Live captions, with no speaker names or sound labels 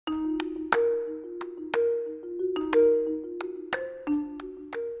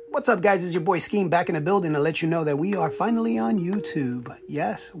What's up, guys? It's your boy Scheme back in the building to let you know that we are finally on YouTube.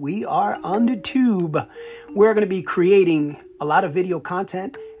 Yes, we are on the tube. We're going to be creating a lot of video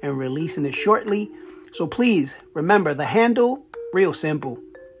content and releasing it shortly. So please remember the handle, real simple,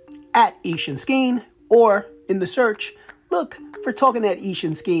 at Ishan Skeen, or in the search, look for Talking at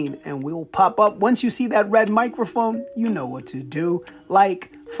Ishan Skeen, and we'll pop up. Once you see that red microphone, you know what to do.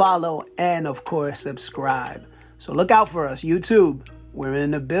 Like, follow, and of course, subscribe. So look out for us, YouTube. We're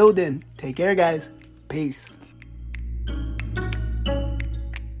in the building. Take care, guys. Peace.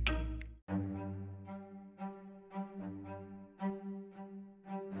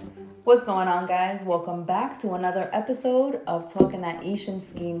 What's going on, guys? Welcome back to another episode of Talking That Ishan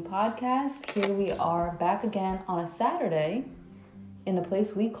Scheme podcast. Here we are back again on a Saturday in the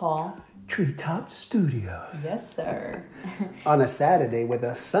place we call Treetop Studios. Yes, sir. On a Saturday where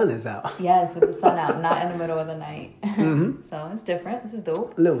the sun is out. Yes, with the sun out, not in the middle of the night. Mm-hmm. So it's different. This is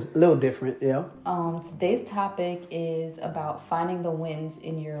dope. Little different, yeah. Today's topic is about finding the wins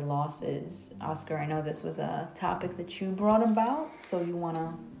in your losses. Oscar, I know this was a topic that you brought about, so you want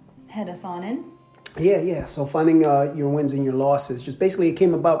to head us on in? Yeah. So finding your wins and your losses. Just basically it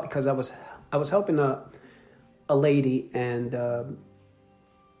came about because I was helping a lady, and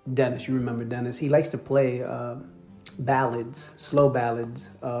Dennis, you remember Dennis, he likes to play ballads, slow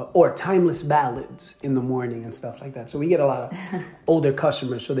ballads, or timeless ballads in the morning and stuff like that. So we get a lot of older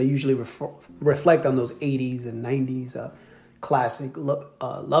customers, so they usually reflect on those 80s and 90s classic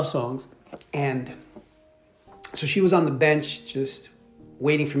love songs. And so she was on the bench just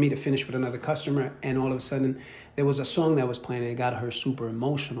waiting for me to finish with another customer, and all of a sudden there was a song that was playing and it got her super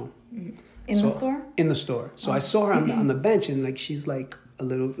emotional. In the store? In the store. So I saw her on the bench, and like she's like a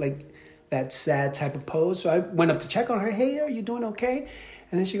little like that sad type of pose. So I went up to check on her. Hey, are you doing okay?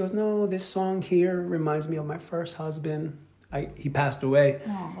 And then she goes, no, this song here reminds me of my first husband. He passed away.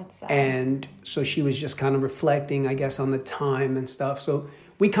 Oh, that's sad. And so she was just kind of reflecting, I guess, on the time and stuff. So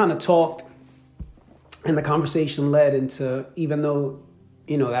we kind of talked, and the conversation led into, even though,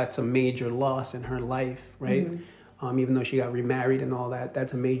 you know, that's a major loss in her life, right? Mm-hmm. Even though she got remarried and all that,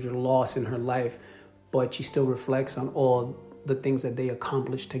 that's a major loss in her life. But she still reflects on all the things that they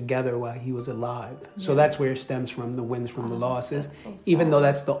accomplished together while he was alive. Yeah. So that's where it stems from, the wins from the losses. So even though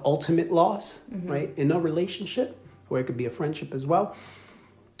that's the ultimate loss, right? In a relationship, or it could be a friendship as well.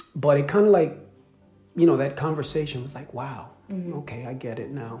 But it kind of like, you know, that conversation was like, wow, okay, I get it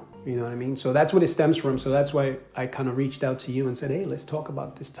now. You know what I mean? So that's what it stems from. So that's why I kind of reached out to you and said, hey, let's talk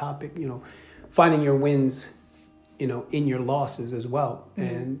about this topic, you know, finding your wins, you know, in your losses as well.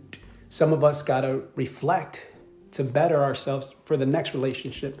 And some of us got to reflect to better ourselves for the next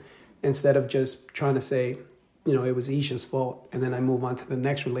relationship, instead of just trying to say, you know, it was Isha's fault, and then I move on to the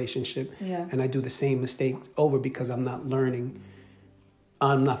next relationship, and I do the same mistakes over because I'm not learning.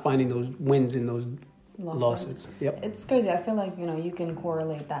 I'm not finding those wins in those losses. Yep. It's crazy. I feel like, you know, you can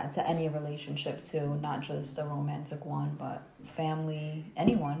correlate that to any relationship too, not just a romantic one, but family,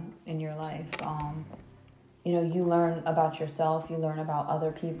 anyone in your life. You know, you learn about yourself, you learn about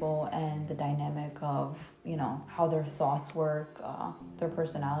other people and the dynamic of, you know, how their thoughts work, their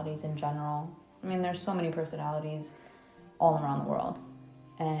personalities in general. I mean, there's so many personalities all around the world.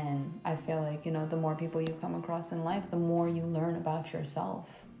 And I feel like, you know, the more people you come across in life, the more you learn about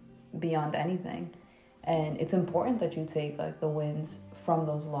yourself beyond anything. And it's important that you take like the wins from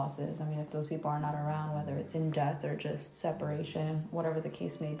those losses. I mean, if those people are not around, whether it's in death or just separation, whatever the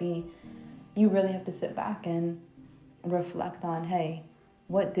case may be, you really have to sit back and reflect on, hey,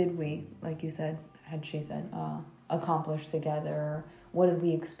 what did we, like you said, she said, accomplish together? What did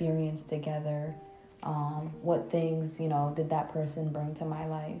we experience together? What things, you know, did that person bring to my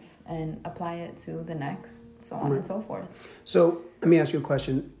life? And apply it to the next, so on and so forth. So let me ask you a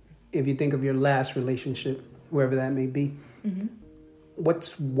question. If you think of your last relationship, whoever that may be,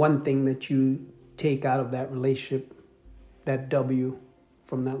 what's one thing that you take out of that relationship, that W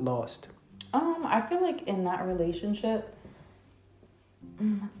from that lost? I feel like in that relationship,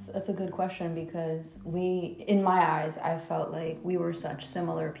 that's a good question, because in my eyes, I felt like we were such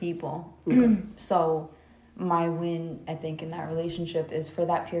similar people. Okay. So my win, I think, in that relationship is for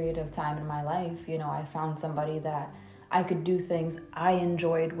that period of time in my life, you know, I found somebody that I could do things I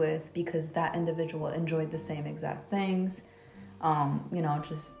enjoyed with because that individual enjoyed the same exact things. You know,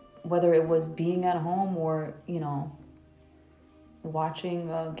 just whether it was being at home or, you know, watching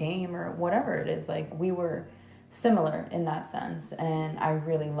a game or whatever it is, like we were similar in that sense, and I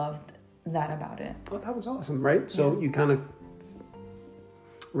really loved that about it. Oh, that was awesome, right? So you kind of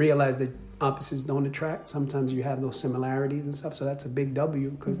realize that opposites don't attract. Sometimes you have those similarities and stuff, so that's a big W,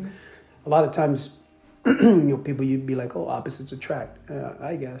 because a lot of times People you'd be like, oh, opposites attract.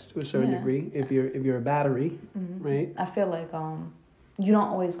 I guess to a certain degree, if you're a battery, right? I feel like you don't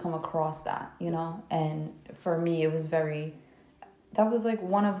always come across that, And for me, it was that was like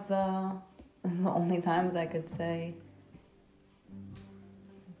one of the only times I could say.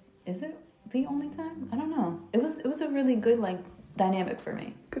 Is it the only time? I don't know. It was a really good dynamic for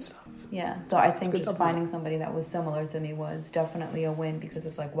me. Good stuff. Yeah. So I think just finding somebody that was similar to me was definitely a win, because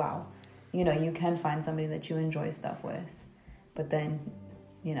it's like, wow, you can find somebody that you enjoy stuff with, but then,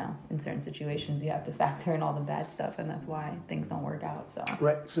 in certain situations you have to factor in all the bad stuff, and that's why things don't work out. So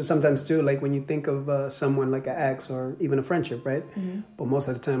right. So sometimes too, like when you think of someone like an ex or even a friendship, right? But most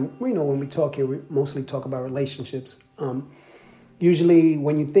of the time, when we talk here, we mostly talk about relationships. Usually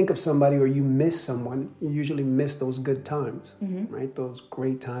when you think of somebody or you miss someone, you usually miss those good times, right? Those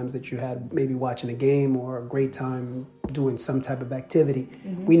great times that you had maybe watching a game or a great time doing some type of activity.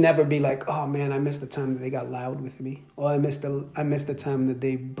 We never be like, oh man, I missed the time that they got loud with me. Or I missed the time that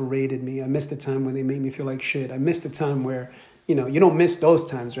they berated me. I missed the time when they made me feel like shit. I missed the time where, you don't miss those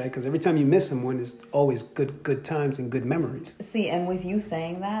times, right? Because every time you miss someone, there's always good times and good memories. See, and with you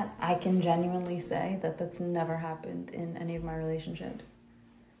saying that, I can genuinely say that that's never happened in any of my relationships.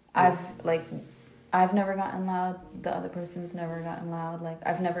 I've never gotten loud. The other person's never gotten loud.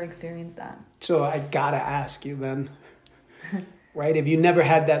 I've never experienced that. So I gotta ask you then, right? If you never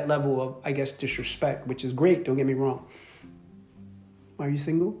had that level of, I guess, disrespect, which is great, don't get me wrong. Are you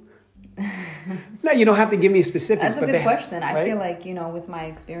single? No, you don't have to give me specifics. That's a good question. Right? I feel like, with my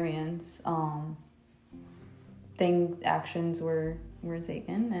experience, actions were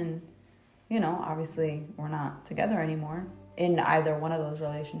taken, and, obviously we're not together anymore in either one of those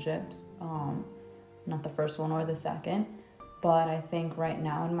relationships. Not the first one or the second. But I think right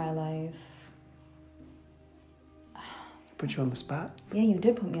now in my life... Put you on the spot? Yeah, you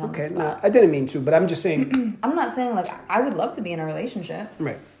did put me on the spot. No, I didn't mean to, but I'm just saying... I'm not saying, I would love to be in a relationship.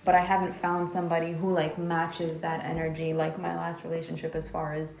 Right. But I haven't found somebody who, matches that energy, like my last relationship, as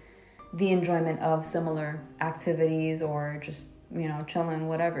far as the enjoyment of similar activities or just, chilling,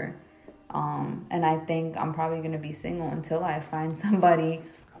 whatever. And I think I'm probably going to be single until I find somebody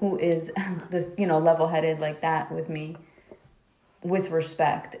who is, level-headed like that with me, with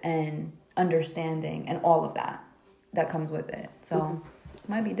respect and understanding and all of that comes with it. So it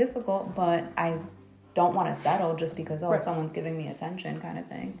might be difficult, but I don't want to settle just because, someone's giving me attention kind of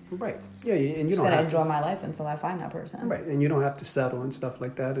thing. Right. Yeah, and you don't have to enjoy my life until I find that person. Right, and you don't have to settle and stuff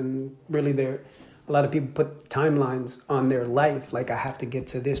like that. And really a lot of people put timelines on their life. Like, I have to get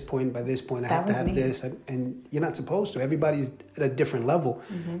to this point, by this point I have to have this. And you're not supposed to. Everybody's at a different level.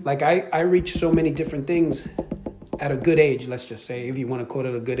 Like, I reach so many different things at a good age, let's just say, if you want to call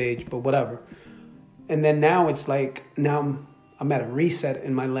it a good age, but whatever. And then now it's like, I'm at a reset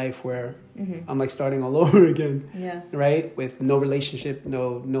in my life where I'm starting all over again. Yeah. Right? With no relationship,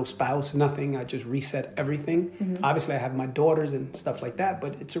 no spouse, nothing. I just reset everything. Obviously I have my daughters and stuff like that,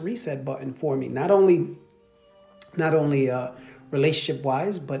 but it's a reset button for me. Not only relationship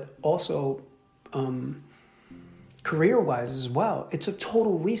wise, but also career wise as well. It's a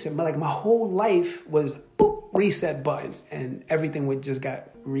total reset. My whole life was reset button, and everything would just got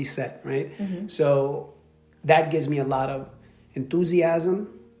reset, right? So that gives me a lot of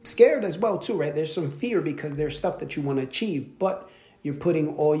enthusiasm, scared as well too, right? There's some fear because there's stuff that you want to achieve, but you're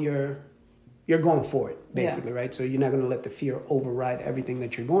putting you're going for it basically, right? So you're not going to let the fear override everything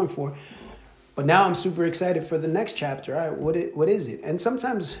that you're going for. But now I'm super excited for the next chapter. All right, what is it? And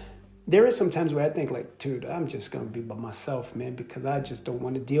there is sometimes where I think dude, I'm just going to be by myself, man, because I just don't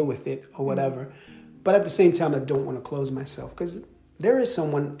want to deal with it or whatever. But at the same time, I don't want to close myself, because there is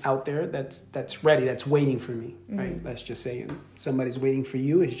someone out there that's ready, that's waiting for me, right? Let's just say, and somebody's waiting for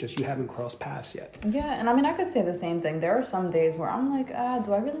you. It's just you haven't crossed paths yet. Yeah, and I could say the same thing. There are some days where I'm like,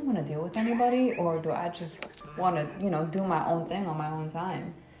 do I really want to deal with anybody, or do I just want to, do my own thing on my own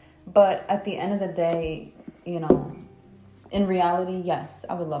time? But at the end of the day, in reality, yes,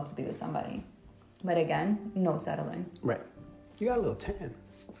 I would love to be with somebody. But again, no settling. Right. You got a little tan.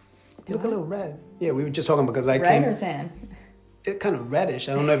 You look a little red. Yeah, we were just talking because I came... Red or tan? It kind of reddish.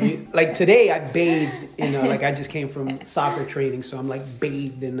 I don't know if you... today I bathed in... I just came from soccer training, so I'm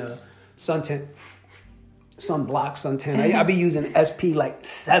bathed in suntan. Sunblock, suntan. I be using SP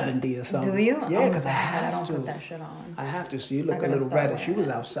 70 or something. Do you? Yeah, because I have to. I to. Don't put that shit on. I have to, so you look a little reddish. You was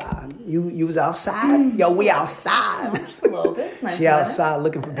outside. You was outside? Yo, we outside. A little bit. Nice. She outside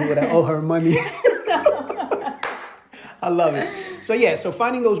looking for people that owe her money. I love it. So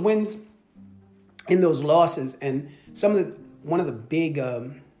finding those wins in those losses, and one of the big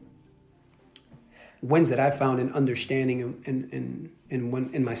wins that I found in understanding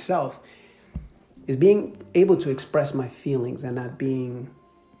in myself is being able to express my feelings and not being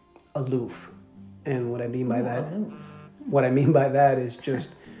aloof. And what I mean by that is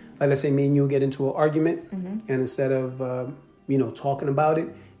just, like, let's say me and you get into an argument, and instead of, talking about it,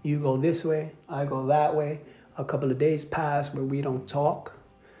 you go this way, I go that way. A couple of days pass where we don't talk.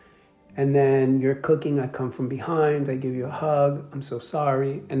 And then you're cooking, I come from behind, I give you a hug, I'm so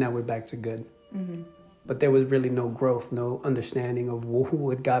sorry, and now we're back to good. Mm-hmm. But there was really no growth, no understanding of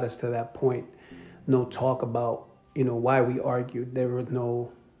what got us to that point. No talk about, why we argued. There was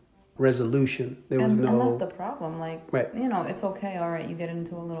no resolution. And that's the problem. Like, right. It's okay, all right, you get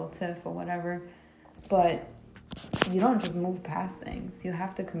into a little tiff or whatever, but you don't just move past things. You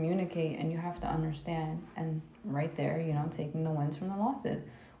have to communicate and you have to understand. And right there, taking the wins from the losses.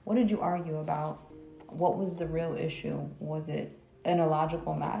 What did you argue about? What was the real issue? Was it an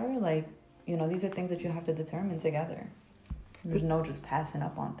illogical matter? Like, these are things that you have to determine together. There's no just passing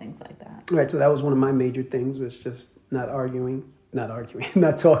up on things like that. Right. So that was one of my major things, was just not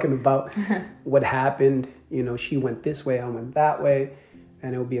talking about what happened. She went this way, I went that way.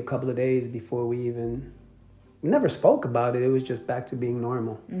 And it would be a couple of days before we never spoke about it. It was just back to being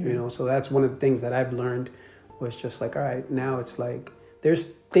normal, So that's one of the things that I've learned, was just like, all right, now it's like, there's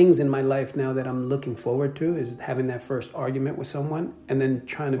things in my life now that I'm looking forward to, is having that first argument with someone and then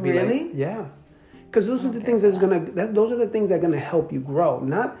trying to be really? Like, yeah. Because those are the things those are the things that are gonna help you grow.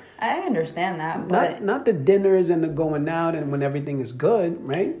 I understand that, but not the dinners and the going out and when everything is good,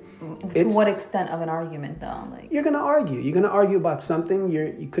 right? To what extent of an argument though? Like, you're gonna argue. You're gonna argue about something.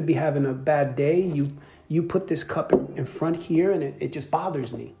 You could be having a bad day. You put this cup in front here and it just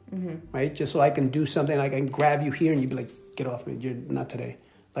bothers me, right? Just so I can do something, like I can grab you here and you'd be like, get off me, you're not today.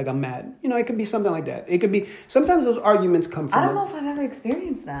 Like, I'm mad. It could be something like that. It could be, sometimes those arguments come from... I don't know if I've ever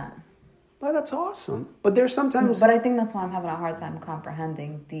experienced that. Well, that's awesome. But there's sometimes... But I think that's why I'm having a hard time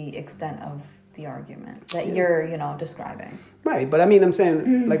comprehending the extent of the argument that you're, describing. Right, but I mean, I'm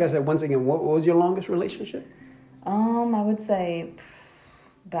saying, like I said, once again, what was your longest relationship? I would say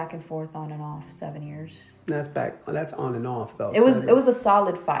back and forth, on and off, 7 years. That's on and off, though. It was a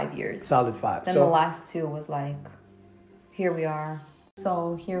solid 5 years. Solid 5. Then the last 2 was like, here we are.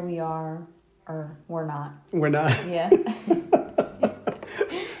 So here we are, or we're not. We're not? Yeah.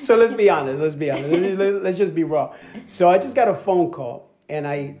 So let's be honest. Let's just be raw. So I just got a phone call, and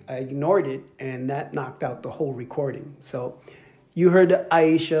I ignored it, and that knocked out the whole recording. So you heard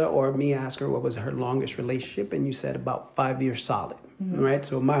Aisha or me ask her what was her longest relationship, and you said about 5 years solid, right?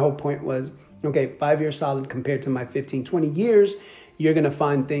 So my whole point was, okay, 5 years solid compared to my 15, 20 years, you're going to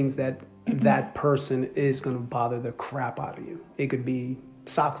find things that person is going to bother the crap out of you. It could be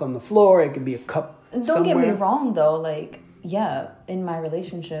socks on the floor. It could be a cup somewhere. Don't get me wrong, though. Like, yeah, in my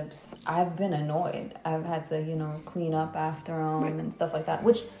relationships, I've been annoyed. I've had to, clean up after them and stuff like that,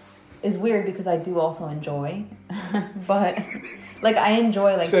 which is weird because I do also enjoy. But, like, I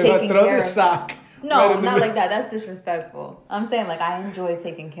enjoy, like, so taking throw care the of... sock. No, not like that. That's disrespectful. I'm saying, like, I enjoy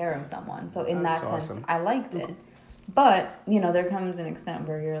taking care of someone. So in That's that awesome. sense, I liked it. But, there comes an extent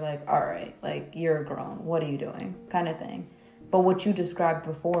where you're like, all right, like, you're grown. What are you doing? Kind of thing. But what you described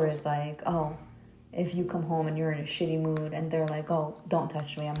before is like, oh, if you come home and you're in a shitty mood and they're like, oh, don't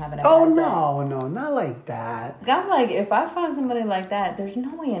touch me, I'm having a bad day. No, not like that. I'm like, if I find somebody like that, there's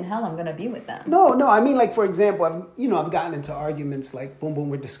no way in hell I'm going to be with them. No, I mean, like, for example, I've gotten into arguments like, boom, boom,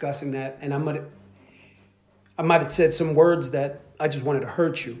 we're discussing that, and I might have said some words that I just wanted to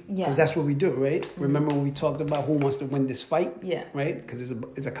hurt you. Because that's what we do, right? Mm-hmm. Remember when we talked about who wants to win this fight? Yeah. Right? Because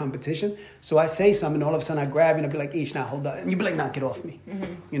it's a competition. So I say something, and all of a sudden I grab you and I'll be like, Ish, now hold on. And you'll be like, nah, get off me.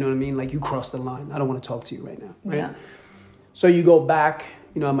 Mm-hmm. You know what I mean? Like, you crossed the line. I don't want to talk to you right now. Right? Yeah. So you go back,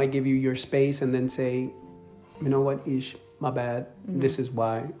 I might give you your space and then say, you know what, Ish, my bad. Mm-hmm. This is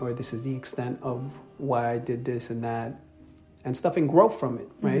why, or this is the extent of why I did this and that. And stuff, and grow from it,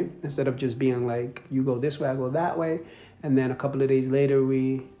 right? Mm-hmm. Instead of just being like, you go this way, I go that way. And then a couple of days later,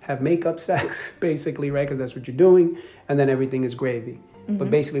 we have makeup sex, basically, right? Because that's what you're doing. And then everything is gravy. Mm-hmm.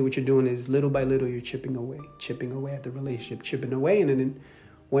 But basically what you're doing is little by little, you're chipping away at the relationship, chipping away. And then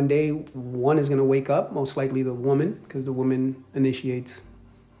one day, one is going to wake up, most likely the woman, because the woman initiates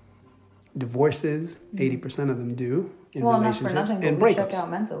divorces. 80% of them do. In relationships, not for nothing, and but we breakups. check out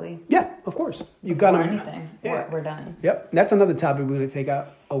mentally. Yeah, of course. You got to anything. Yeah. We're done. Yep. That's another topic we're going to take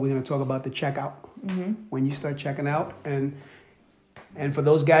out. We're going to talk about the checkout. Mm-hmm. When you start checking out, and for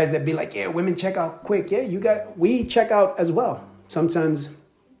those guys that be like, yeah, women check out quick. Yeah, we check out as well sometimes.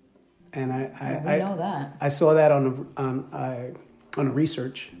 And I know that. I saw that on a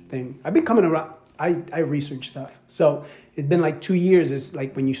research thing. I've been coming I research stuff. So it's been like 2 years. It's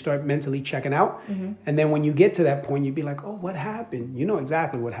like when you start mentally checking out. And then when you get to that point, you'd be like, oh, what happened? You know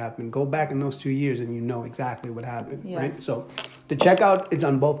exactly what happened. Go back in those 2 years and you know exactly what happened, right? So the checkout is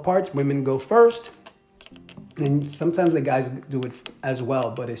on both parts. Women go first. And sometimes the guys do it as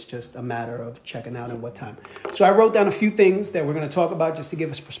well, but it's just a matter of checking out and what time. So I wrote down a few things that we're going to talk about just to give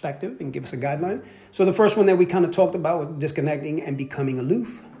us perspective and give us a guideline. So the first one that we kind of talked about was disconnecting and becoming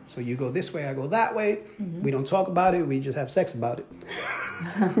aloof. So you go this way, I go that way. We don't talk about it. We just have sex about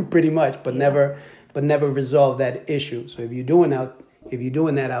it, pretty much, but never resolve that issue. So if you're doing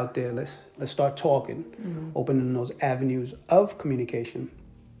that out there, let's start talking, opening those avenues of communication.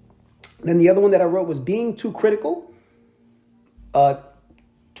 Then the other one that I wrote was being too critical to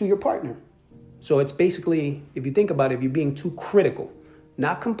your partner. So it's basically, if you think about it, if you're being too critical,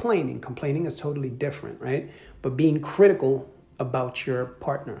 not complaining. Complaining is totally different, right? But being critical about your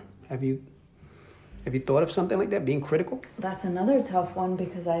partner. Have you thought of something like that? Being critical? That's another tough one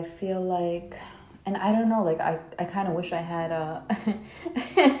because I feel like, and I don't know, like I kind of wish I had a.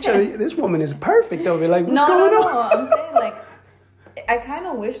 This woman is perfect over. Like, what's going on? No. I'm saying like. I kind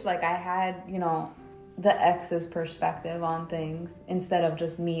of wish like I had, the ex's perspective on things instead of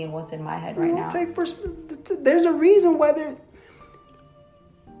just me and what's in my head right now. There's a reason why they're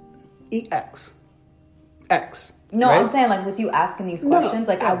X. No, right? I'm saying like with you asking these questions,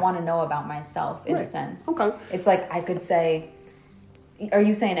 no, I want to know about myself in a sense. Okay. It's like I could say, are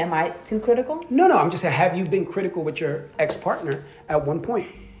you saying am I too critical? No, I'm just saying, have you been critical with your ex-partner at one point?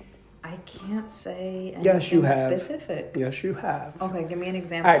 I can't say anything Yes, you have. specific. Yes, you have. Okay, give me an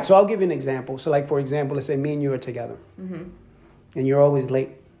example. All right, so I'll give you an example. So like, for example, let's say me and you are together. And you're always late,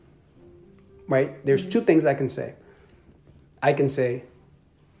 right? There's two things I can say. I can say,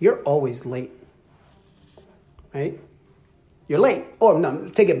 you're always late, right? You're late. Or no,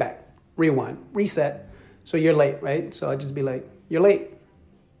 take it back. Rewind. Reset. So you're late, right? So I'll just be like, you're late.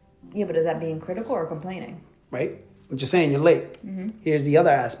 Yeah, but is that being critical or complaining? Right? I'm just saying you're late. Here's the other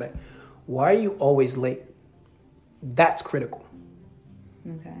aspect. Why are you always late? That's critical.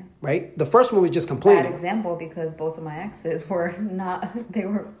 Okay. Right? The first one was just complaining. Bad example because both of my exes were they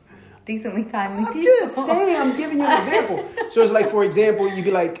were decently timely people. I'm just saying, I'm giving you an example. So it's like, for example, you'd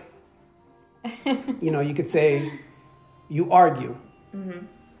be like, you could say, you argue.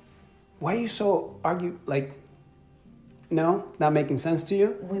 Why are you so like, no, not making sense to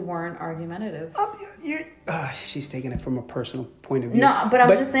you? We weren't argumentative. She's taking it from a personal point of view. No, but I'm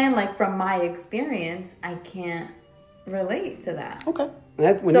just saying, like, from my experience, I can't relate to that. Okay.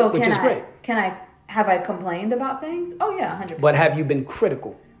 Which is great. Have I complained about things? Oh, yeah, 100%. But have you been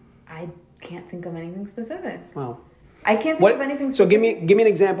critical? I can't think of anything specific. Wow. I can't think of anything specific. So give me an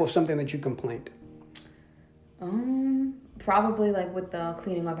example of something that you complained. Probably, like, with the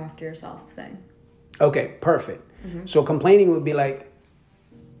cleaning up after yourself thing. Okay, perfect. So complaining would be like,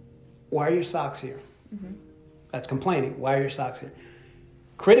 why are your socks here? That's complaining. Why are your socks here?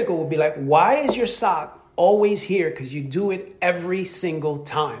 Critical would be like, why is your sock always here? Because you do it every single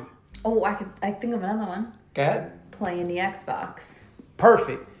time. Oh, I think of another one. Go ahead. Playing the Xbox.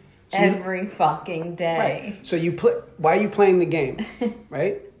 Perfect. So every fucking day. Right. So why are you playing the game?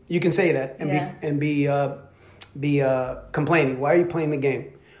 Right? You can say that and be complaining. Why are you playing the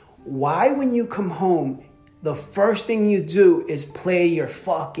game? Why, when you come home, the first thing you do is play your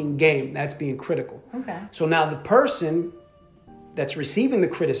fucking game? That's being critical. Okay. So now the person that's receiving the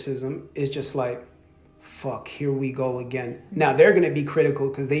criticism is just like, fuck, here we go again. Now they're going to be critical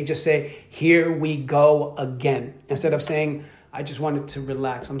because they just say, here we go again. Instead of saying, I just wanted to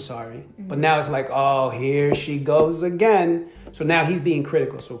relax, I'm sorry. But now it's like, oh, here she goes again. So now he's being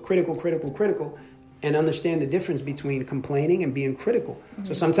critical. So critical. And understand the difference between complaining and being critical.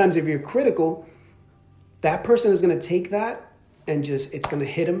 So sometimes if you're critical, that person is going to take that and it's going to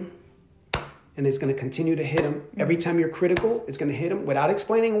hit him. And it's going to continue to hit him. Every time you're critical, it's going to hit him without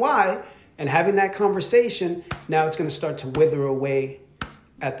explaining why. And having that conversation, now it's going to start to wither away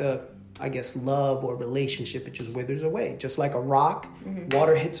at the, I guess, love or relationship. It just withers away. Just like a rock,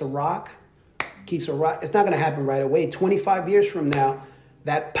 water hits a rock, keeps a rock. It's not going to happen right away. 25 years from now,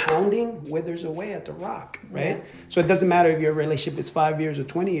 that pounding withers away at the rock, right? Yeah. So it doesn't matter if your relationship is 5 years or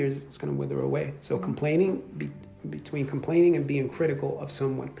 20 years, it's going to wither away. So between complaining and being critical of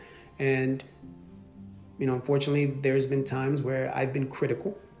someone. And, unfortunately, there's been times where I've been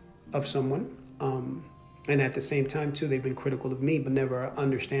critical of someone. And at the same time, too, they've been critical of me, but never an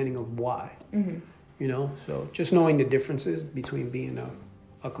understanding of why. So just knowing the differences between being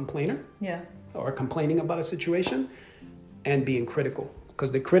a complainer or complaining about a situation and being critical.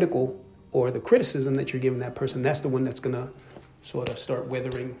 Because the critical or the criticism that you're giving that person, that's the one that's going to sort of start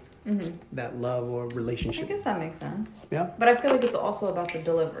withering that love or relationship. I guess that makes sense. Yeah. But I feel like it's also about the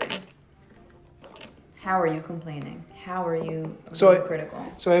delivery. How are you complaining? How are you being critical?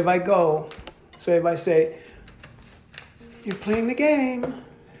 So if I say, you're playing the game.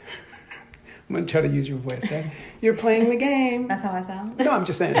 I'm going to try to use your voice, right? You're playing the game. That's how I sound? No, I'm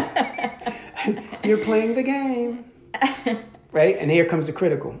just saying. You're playing the game. Right? And here comes the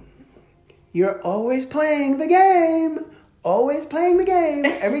critical. You're always playing the game. Always playing the game.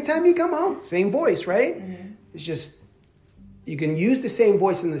 Every time you come home. Same voice, right? Mm-hmm. It's just, you can use the same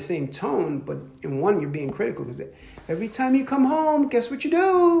voice in the same tone, but in one, you're being critical. Because every time you come home, guess what you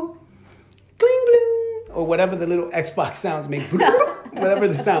do? Gling, gling. Or whatever the little Xbox sounds make. Whatever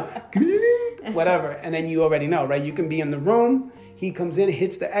the sound. Whatever. And then you already know, right? You can be in the room. He comes in,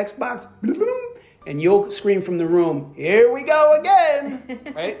 hits the Xbox. And you'll scream from the room, here we go again,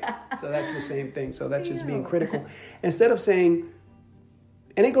 right? So that's the same thing. So that's just being critical. Instead of saying,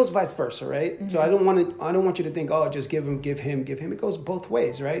 and it goes vice versa, right? Mm-hmm. So I don't want you to think, oh, just give him. It goes both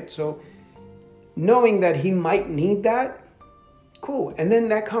ways, right? So knowing that he might need that, cool. And then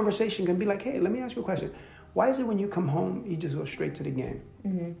that conversation can be like, hey, let me ask you a question. Why is it when you come home, you just go straight to the game?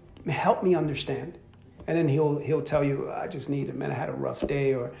 Mm-hmm. Help me understand. And then he'll tell you, I just need it, man. I had a rough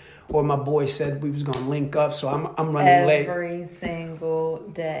day, or my boy said we was gonna link up, so I'm running late. Every single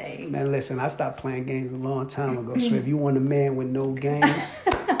day. Man, listen, I stopped playing games a long time ago. So if you want a man with no games,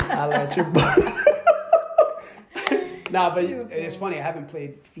 I'll let your boy. Nah, but it's funny. I haven't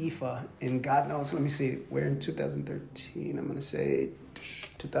played FIFA in God knows. Let me see. We're in 2013. I'm gonna say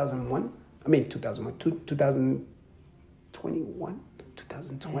 2001. I mean 2001. 2021.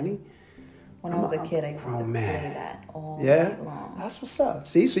 2020. When I was a kid, I used to play that all night long. That's what's up.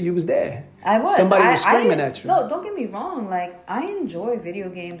 See, so you was there. I was. Somebody was screaming at you. No, don't get me wrong. Like, I enjoy video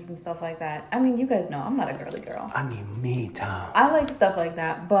games and stuff like that. I mean, you guys know I'm not a girly girl. I need me time. I like stuff like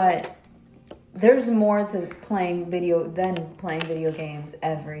that, but there's more to playing video games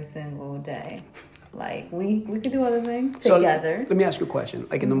every single day. Like, we could do other things together. So, let me ask you a question.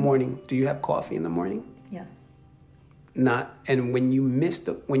 Like, in the morning, do you have coffee in the morning? Yes. And when you miss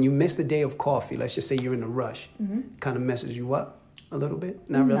the day of coffee, let's just say you're in a rush, kind of messes you up a little bit.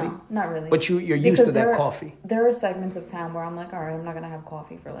 Not really. No, not really. But you're used to that coffee. There are segments of time where I'm like, all right, I'm not gonna have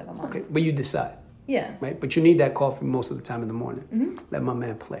coffee for like a month. Okay, but you decide. Yeah. Right, but you need that coffee most of the time in the morning. Mm-hmm. Let my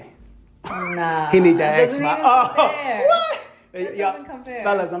man play. Nah. He need that Xbox. What? It doesn't compare.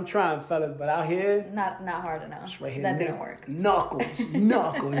 Fellas, I'm trying, fellas, but out here... Not hard enough. Right here, that didn't work. Knuckles.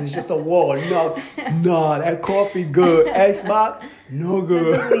 It's just a wall. No, that coffee good. Xbox, no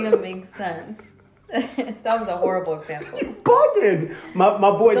good. That doesn't even make sense. That was a horrible example. You bugging. My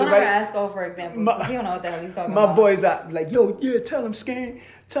boys Don't are ever ask O for examples, because he don't know what the hell he's talking about. My boys are like, yo, yeah, tell him, Skin,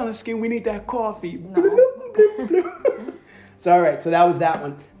 we need that coffee. No. So, all right, so that was that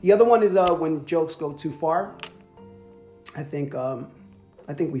one. The other one is when jokes go too far. I think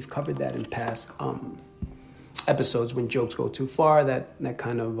we've covered that in past episodes. When jokes go too far, that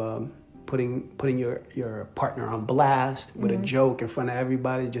kind of putting your partner on blast with a joke in front of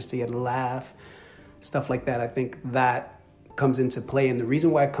everybody just to get a laugh, stuff like that. I think that comes into play, and the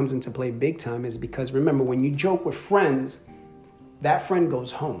reason why it comes into play big time is because, remember, when you joke with friends, that friend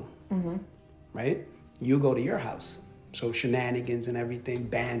goes home, right? You go to your house, so shenanigans and everything,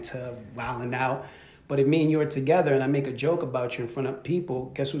 banter, wilding out. But if me and you are together and I make a joke about you in front of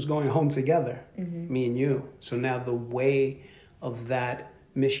people, guess who's going home together? Mm-hmm. Me and you. So now the way of that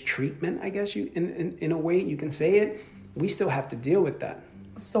mistreatment, I guess you in a way you can say it, we still have to deal with that.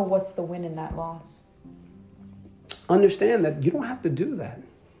 So what's the win in that loss? Understand that you don't have to do that.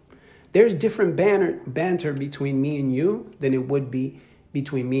 There's different banter between me and you than it would be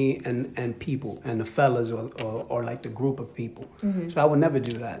between me and people and the fellas or like the group of people. Mm-hmm. So I would never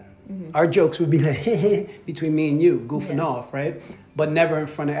do that. Mm-hmm. Our jokes would be like between me and you, goofing off, right? But never in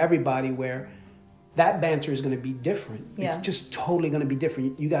front of everybody, where that banter is going to be different. Yeah. It's just totally going to be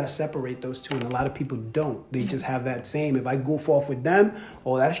different. You got to separate those two, and a lot of people don't. They just have that same, if I goof off with them,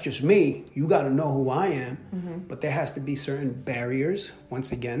 oh, that's just me. You got to know who I am. Mm-hmm. But there has to be certain barriers,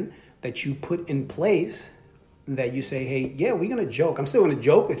 once again, that you put in place, that you say, hey, yeah, we're going to joke. I'm still going to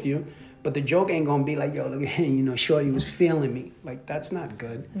joke with you. But the joke ain't going to be like, yo, look at him, Shorty was feeling me. Like, that's not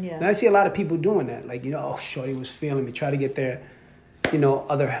good. Yeah. And I see a lot of people doing that. Like, oh, Shorty was feeling me. Try to get their,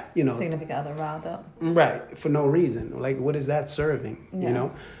 other, significant other riled up. Right. For no reason. Like, what is that serving,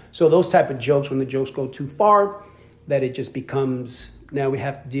 So those type of jokes, when the jokes go too far, that it just becomes, now we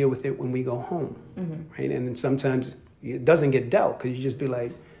have to deal with it when we go home. Mm-hmm. Right. And then sometimes it doesn't get dealt, because you just be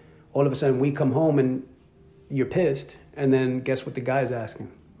like, all of a sudden we come home and you're pissed. And then guess what the guy's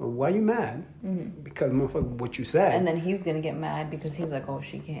asking? Well, why you mad? Because motherfucker, what you said. And then he's going to get mad because he's like, oh,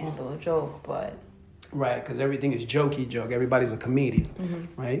 she can't handle a joke, but... Right, because everything is jokey joke. Everybody's a comedian,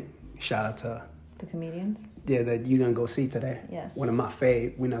 right? Shout out to... The comedians? Yeah, that you didn't go see today. Yes. One of my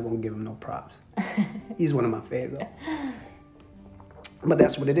fave. We're not going to give him no props. He's one of my fave, though. But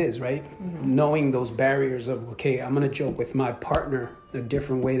that's what it is, right? Knowing those barriers of, okay, I'm going to joke with my partner a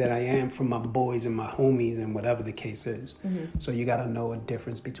different way that I am from my boys and my homies and whatever the case is. So you got to know a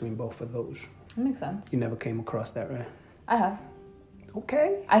difference between both of those. That makes sense. You never came across that, right? I have.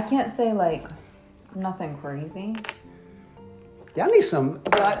 Okay. I can't say, like, nothing crazy. Y'all need some,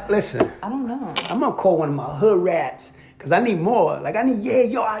 listen. I don't know. I'm going to call one of my hood rats. Because I need more. Like, I need,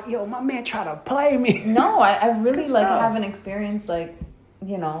 yo, my man try to play me. No, I really, like, haven't experienced, like,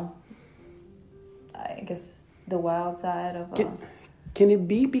 you know, I guess the wild side of... Can it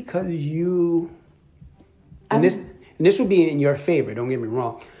be because you... And this would be in your favor, don't get me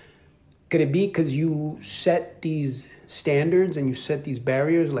wrong. Could it be because you set these standards and you set these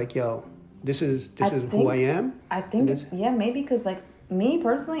barriers? Like, yo, this is who I am? I think, yeah, maybe because, like, me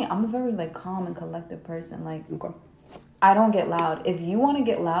personally, I'm a very, like, calm and collective person. Like, okay. I don't get loud. If you want to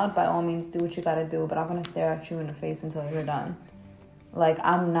get loud, by all means, do what you got to do. But I'm going to stare at you in the face until you're done. Like,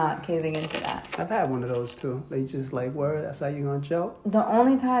 I'm not caving into that. I've had one of those, too. They just like, word, that's how you gonna joke? The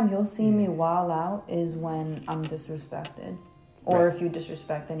only time you'll see me wild out is when I'm disrespected. Or if you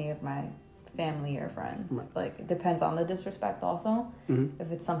disrespect any of my family or friends. Right. Like, it depends on the disrespect also. If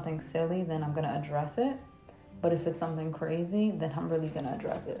it's something silly, then I'm going to address it. But if it's something crazy, then I'm really going to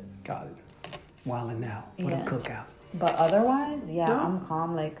address it. Got it. Wilding out for the cookout. But otherwise, I'm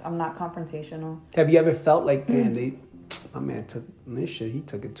calm. Like, I'm not confrontational. Have you ever felt like, man, my man took this shit, he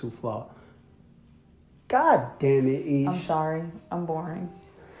took it too far. God damn it, Ish. I'm sorry. I'm boring.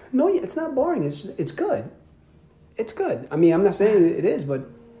 No, it's not boring. It's good. It's good. I mean, I'm not saying it is, but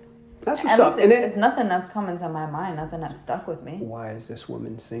that's what's up. It's nothing that's come into my mind. Nothing that's stuck with me. Why is this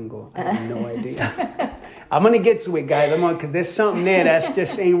woman single? I have no idea. I'm going to get to it, guys. Because there's something there that's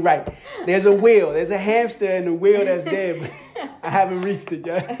just ain't right. There's a wheel. There's a hamster in the wheel that's there. But I haven't reached it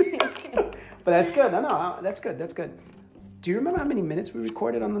yet. But that's good. No, that's good. That's good. Do you remember how many minutes we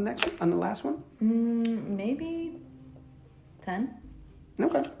recorded on the last one? Maybe 10.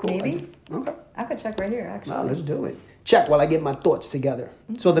 Okay, cool. Maybe. Okay. I could check right here, actually. Well, let's do it. Check while I get my thoughts together.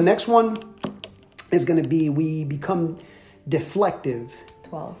 So the next one is going to be we become deflective.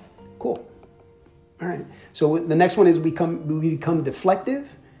 12. Cool. All right. So the next one is we become deflective.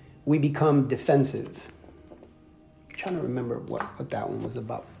 We become defensive. I'm trying to remember what that one was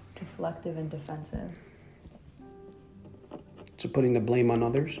about. Deflective and defensive. So putting the blame on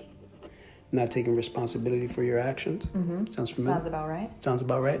others, not taking responsibility for your actions. Sounds familiar? Sounds about right. Sounds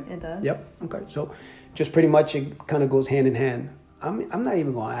about right? It does. Yep. Okay. So just pretty much it kind of goes hand in hand. I'm not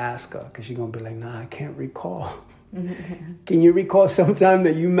even going to ask her because she's going to be like, nah, I can't recall. Can you recall sometime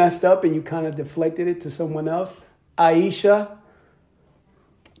that you messed up and you kind of deflected it to someone else? Aisha?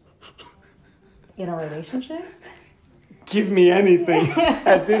 In a relationship? Give me anything.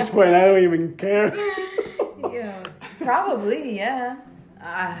 At this point, I don't even care. Yeah, probably, yeah.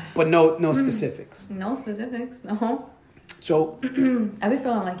 But no specifics. No specifics, no. So I be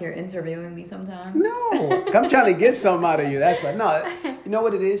feeling like you're interviewing me sometimes. No, I'm trying to get something out of you. That's right. No, you know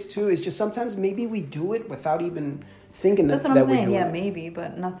what it is too? It's just sometimes maybe we do it without even thinking That's that what I'm we're saying. doing Yeah, it. maybe,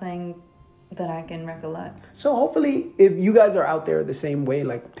 but nothing that I can recollect. So hopefully, if you guys are out there the same way,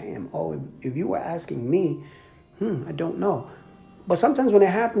 like, damn, if you were asking me, I don't know. But sometimes when it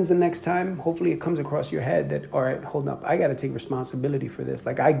happens the next time, hopefully it comes across your head that, all right, hold up, I got to take responsibility for this.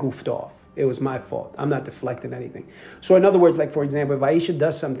 Like, I goofed off. It was my fault. I'm not deflecting anything. So in other words, like, for example, if Aisha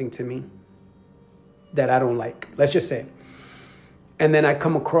does something to me that I don't like, let's just say, and then I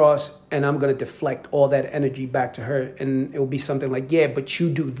come across and I'm going to deflect all that energy back to her, and it will be something like, yeah, but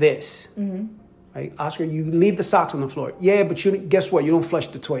you do this. Right? Oscar, you leave the socks on the floor. Yeah, but guess what? You don't flush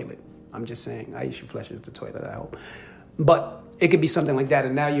the toilet. I'm just saying, Aisha flushes the toilet, I hope. But it could be something like that,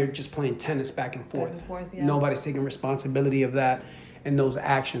 and now you're just playing tennis back and forth. Back and forth, yeah. Nobody's taking responsibility of that and those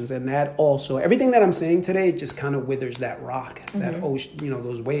actions, and that also, everything that I'm saying today just kind of withers that rock. That ocean,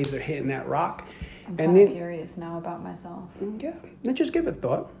 those waves are hitting that rock. I'm kind of curious now about myself. Yeah, then just give it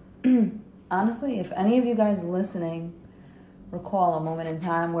thought. Honestly, if any of you guys listening recall a moment in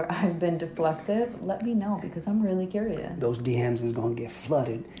time where I've been deflective, let me know because I'm really curious. Those DMs is gonna get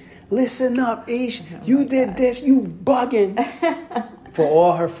flooded. Listen up, Ish. You did this. You bugging. For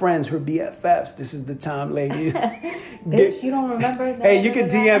all her friends, her BFFs, this is the time, ladies. Bitch, you don't remember that? Hey, you can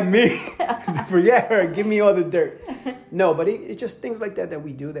DM me. Forget her. Give me all the dirt. No, but it's just things like that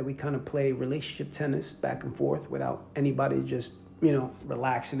we do, that we kind of play relationship tennis back and forth without anybody just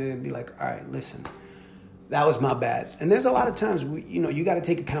relax in it and be like, all right, listen, that was my bad. And there's a lot of times, you got to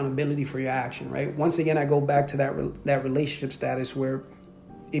take accountability for your action, right? Once again, I go back to that relationship status where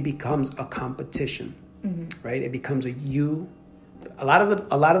it becomes a competition, right? It becomes a you. A lot of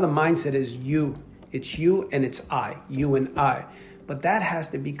the mindset is you. It's you and it's I, you and I. But that has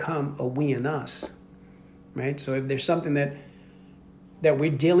to become a we and us, right? So if there's something that we're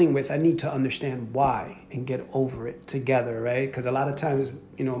dealing with, I need to understand why and get over it together, right? Because a lot of times,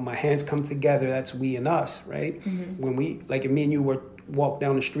 my hands come together, that's we and us, right? When we, like if me and you walk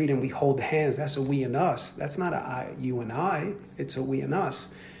down the street and we hold hands, that's a we and us. That's not a you and I, it's a we and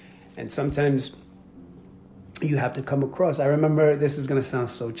us. And sometimes you have to come across. I remember, this is going to sound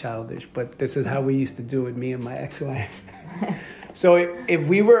so childish, but this is how we used to do it, me and my ex-wife. So if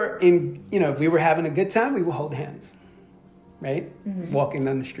we were having a good time, we would hold hands, right? Walking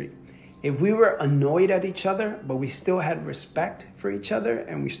down the street. If we were annoyed at each other, but we still had respect for each other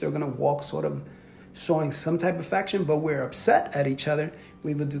and we're still going to walk sort of showing some type of affection, but we're upset at each other,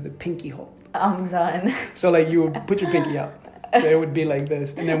 we would do the pinky hold. I'm done. So like you would put your pinky out. So it would be like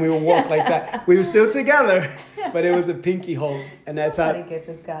this, and then we would walk like that. We were still together, but it was a pinky hold, and that's how. Somebody get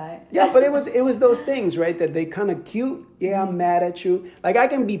this guy. Yeah, but it was those things, right? That they kind of cute. Yeah, I'm mad at you. Like I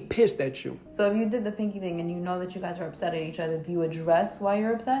can be pissed at you. So if you did the pinky thing and you know that you guys are upset at each other, do you address why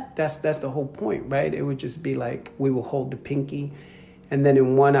you're upset? That's the whole point, right? It would just be like we will hold the pinky, and then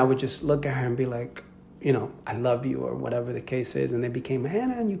in one I would just look at her and be like, I love you or whatever the case is, and they became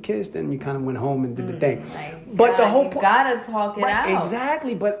Hannah, and you kissed, and you kind of went home and did the thing. But the whole point, you gotta talk it out.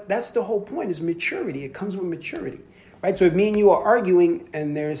 Exactly, but that's the whole point is maturity. It comes with maturity, right? So if me and you are arguing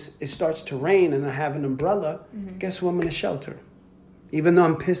and it starts to rain and I have an umbrella, guess who I'm going to shelter? Even though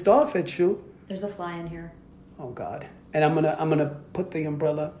I'm pissed off at you. There's a fly in here. Oh God! And I'm gonna put the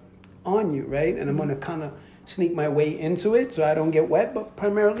umbrella on you, right? And I'm gonna kind of sneak my way into it so I don't get wet, but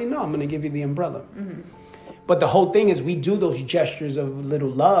primarily, no, I'm going to give you the umbrella. But the whole thing is we do those gestures of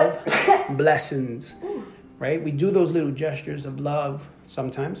little love, blessings, right? We do those little gestures of love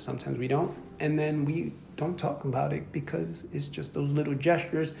sometimes we don't. And then we don't talk about it because it's just those little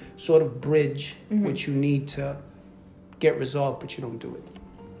gestures sort of bridge what you need to get resolved, but you don't do it.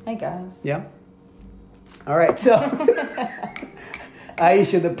 I guess. Yeah? All right, so...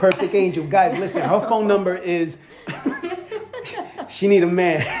 Aisha, the perfect angel. Guys, listen, her phone number is... she need a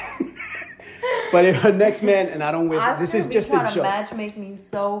man. But if her next man, and I don't wish... This is just a joke. You match make me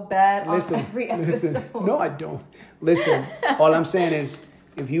so bad on every episode. Listen. No, I don't. Listen, all I'm saying is,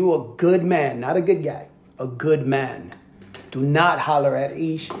 if you a good man, not a good guy, a good man, do not holler at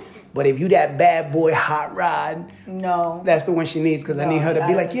Ish. But if you that bad boy hot rod... No. That's the one she needs, because I need her to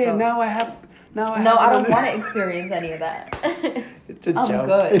be like, yeah, now I have... I don't want to experience any of that. It's a joke. I'm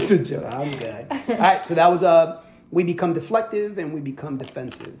good. It's a joke. I'm good. All right, so that was we become deflective and we become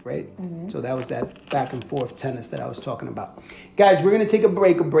defensive, right? So that was that back and forth tennis that I was talking about. Guys, we're gonna take a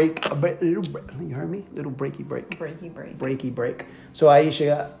break. You heard me? Little breaky break. Breaky break. So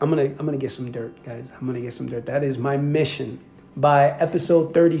Aisha, I'm gonna get some dirt, guys. I'm gonna get some dirt. That is my mission by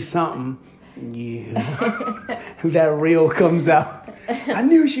episode 30-something. Yeah, that reel comes out. I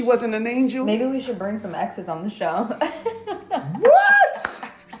knew she wasn't an angel. Maybe we should bring some exes on the show. What?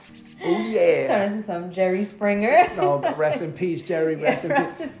 Oh yeah. Turn into some Jerry Springer. No, but rest in peace, Jerry. Rest in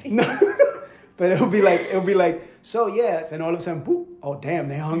peace. No, but it'll be like. So yes, and all of a sudden, boop. Oh damn,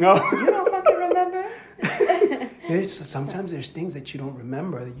 they hung up. You don't fucking remember. Sometimes there's things that you don't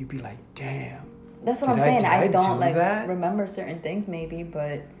remember that you be like, damn. That's what I'm saying. I don't remember certain things, maybe,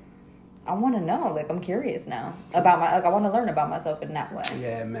 but. I want to know. I'm curious now about I want to learn about myself in that way.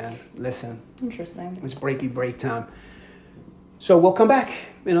 Yeah, man. Listen. Interesting. It's breaky break time. So we'll come back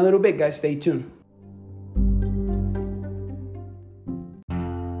in a little bit, guys. Stay tuned.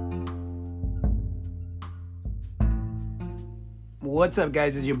 What's up,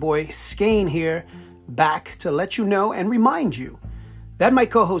 guys? It's your boy Skane here, back to let you know and remind you that my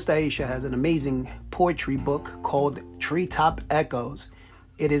co-host Aisha has an amazing poetry book called Treetop Echoes.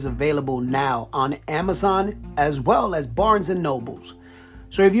 It is available now on Amazon as well as Barnes & Nobles.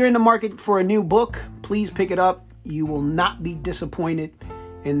 So if you're in the market for a new book, please pick it up. You will not be disappointed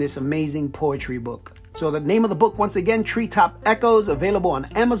in this amazing poetry book. So the name of the book, once again, Treetop Echoes, available on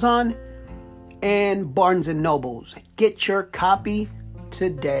Amazon and Barnes & Nobles. Get your copy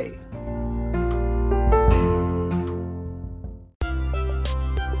today.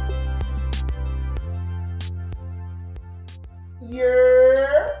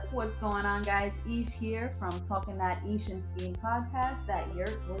 What's going on, guys? Ish here from Talking That Ish and Skeen podcast, that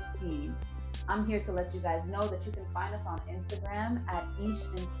Yurt with Skeen. I'm here to let you guys know that you can find us on Instagram at Ish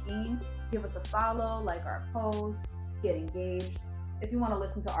and Skeen. Give us a follow, like our posts, get engaged. If you want to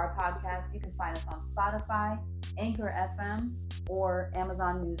listen to our podcast, you can find us on Spotify, Anchor FM, or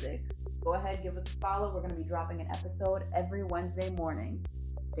Amazon Music. Go ahead, give us a follow. We're going to be dropping an episode every Wednesday morning.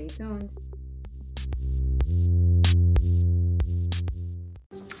 Stay tuned.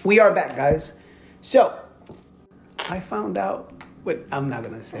 We are back, guys. So, I found out what I'm not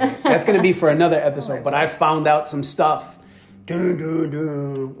going to say. That's going to be for another episode, but I found out some stuff.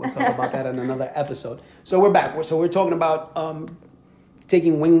 We'll talk about that in another episode. So, we're back. So, we're talking about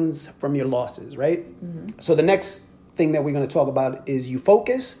taking wins from your losses, right? Mm-hmm. So, the next thing that we're going to talk about is you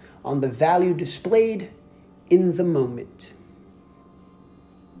focus on the value displayed in the moment.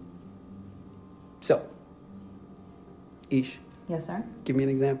 So, Ish. Yes, sir. Give me an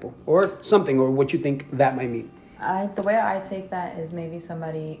example or something or what you think that might mean. The way I take that is maybe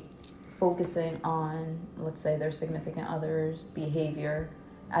somebody focusing on, let's say, their significant other's behavior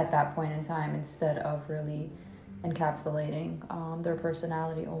at that point in time instead of really encapsulating their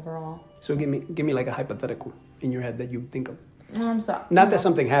personality overall. So give me like a hypothetical in your head that you think of. I'm sorry. Not that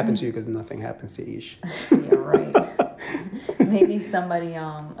something happens to you, because nothing happens to Ish. Yeah, right. Maybe somebody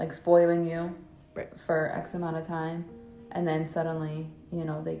like spoiling you for X amount of time, and then suddenly,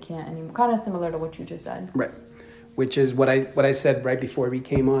 they can't anymore. Kind of similar to what you just said. Right. Which is what I said right before we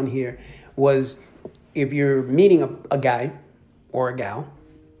came on here, was if you're meeting a guy or a gal,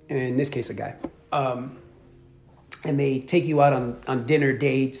 in this case a guy, and they take you out on dinner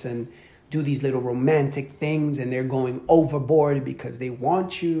dates and do these little romantic things, and they're going overboard because they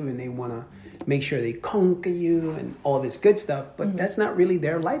want you and they want to make sure they conquer you and all this good stuff, but that's not really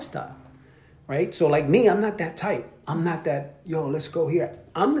their lifestyle, right? So like me, I'm not that type. I'm not that, let's go here.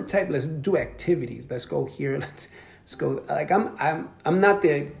 I'm the type, let's do activities. Let's go here. Let's go. Like I'm not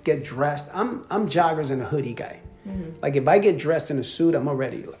the get dressed. I'm joggers and a hoodie guy. Mm-hmm. Like if I get dressed in a suit, I'm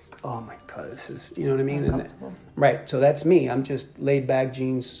already like, oh my God, this is, you know what I mean? Right. So that's me. I'm just laid back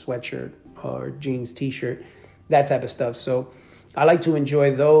jeans, sweatshirt, or jeans, t-shirt, that type of stuff. So I like to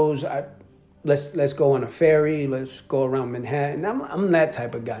enjoy those. Let's go on a ferry. Let's go around Manhattan. I'm that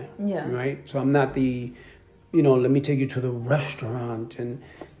type of guy. Yeah. Right. So I'm not the, let me take you to the restaurant and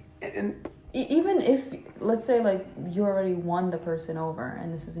even if, let's say, like, you already won the person over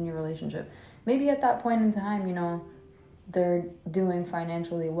and this is in your relationship, maybe at that point in time, they're doing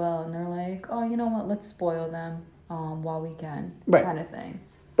financially well and they're like, oh, you know what, let's spoil them while we can, right, kind of thing.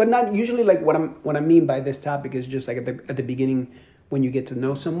 But not usually. Like what I mean by this topic is just like at the beginning, when you get to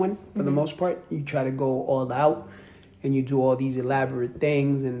know someone, for the most part, you try to go all out and you do all these elaborate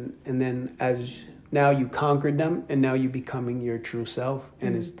things, and then as now you conquered them, and now you're becoming your true self,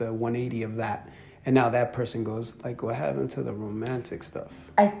 and it's the 180 of that. And now that person goes like, what happened to the romantic stuff?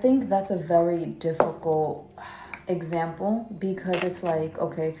 I think that's a very difficult example, because it's like,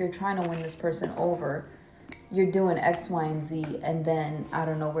 okay, if you're trying to win this person over, you're doing X, Y, and Z, and then I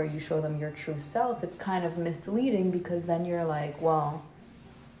don't know where you show them your true self. It's kind of misleading, because then you're like, well,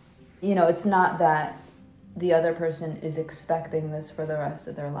 it's not that the other person is expecting this for the rest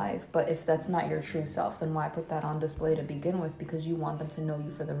of their life. But if that's not your true self, then why put that on display to begin with? Because you want them to know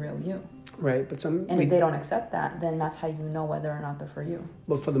you for the real you. Right. But if they don't accept that, then that's how you know whether or not they're for you.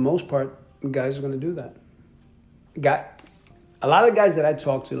 But for the most part, guys are going to do that. A lot of guys that I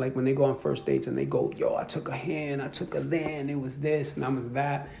talk to, like when they go on first dates and they go, I took a hand, I took a then, it was this and I was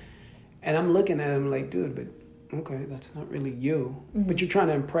that. And I'm looking at him like, dude, but okay, that's not really you. Mm-hmm. But you're trying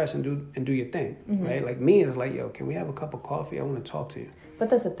to impress and do your thing, right? Like me, it's like, can we have a cup of coffee? I want to talk to you.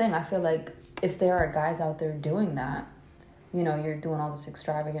 But that's the thing. I feel like if there are guys out there doing that, you're doing all this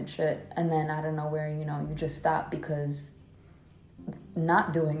extravagant shit, and then I don't know where, you just stop because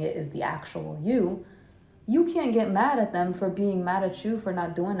not doing it is the actual you. You can't get mad at them for being mad at you for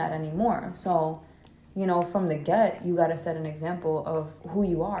not doing that anymore. So, from the get, you got to set an example of who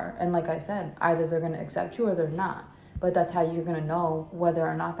you are. And like I said, either they're going to accept you or they're not. But that's how you're going to know whether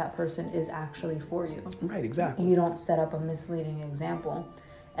or not that person is actually for you. Right, exactly. You don't set up a misleading example.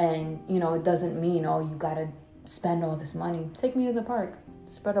 And, it doesn't mean, you got to spend all this money. Take me to the park.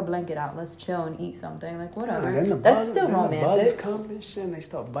 Spread a blanket out. Let's chill and eat something. Like, whatever. That's still romantic. The bugs come and shit, and they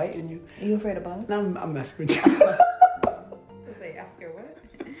start biting you. Are you afraid of bugs? No, I'm messing with you. Say, ask her what?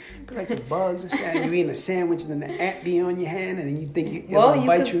 Like the bugs and shit. And you eating a sandwich, and then the ant be on your hand, and then you think it's going to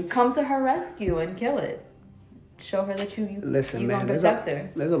bite you. Come to her rescue and kill it. Show her that you listen, man. There's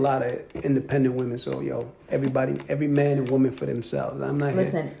a lot of independent women. So every man and woman for themselves. I'm not.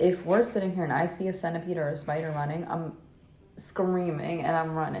 Listen, if we're sitting here and I see a centipede or a spider running, I'm screaming and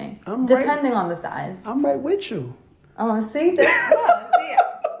I'm running. Depending on the size. I'm right with you. See that?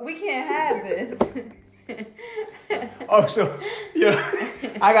 See, we can't have this. So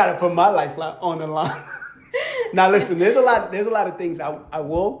I gotta put my life on the line. Now listen, there's a lot of things I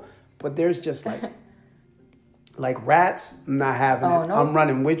will, but there's just like rats, I'm not having it. No. I'm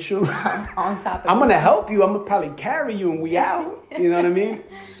running with you. On top of I'm gonna help you. I'm gonna probably carry you and we out. You know what I mean?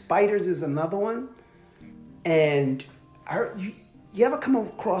 Spiders is another one. And you ever come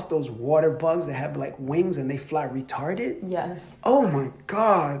across those water bugs that have like wings and they fly retarded? Yes. Oh my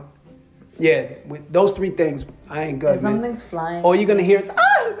God. Yeah, with those three things, I ain't good, If something's flying. All you're gonna hear is,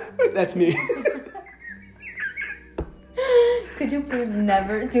 ah! That's me. Could you please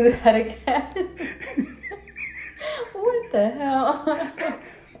never do that again? What the hell?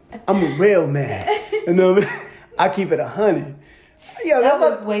 I'm a real man. You know what I mean? I keep it 100. Yeah, that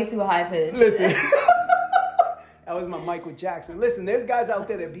was way too high pitched. Listen. That was my Michael Jackson. Listen, there's guys out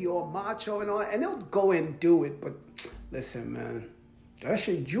there that be all macho and all that, and they'll go and do it. But listen, man, that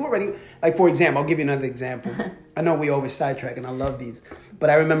shit, you already, like, for example, I'll give you another example. I know we always sidetrack, and I love these. But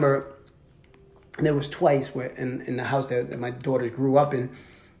I remember there was twice where in the house that my daughters grew up in,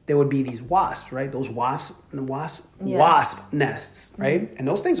 there would be these wasps, right? Those wasp nests, right? Mm-hmm. And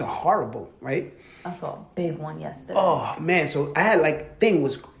those things are horrible, right? I saw a big one yesterday. Oh, man. So I had, like, thing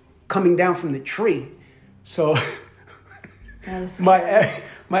was coming down from the tree. So my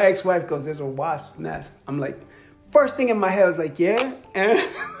ex-wife goes, there's a wasp nest. I'm like, first thing in my head was like, yeah? And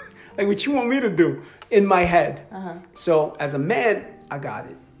like, what you want me to do? In my head. Uh-huh. So as a man, I got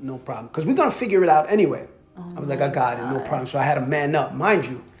it. No problem. Because we're going to figure it out anyway. I was like, I got it. No problem. So I had to man up. Mind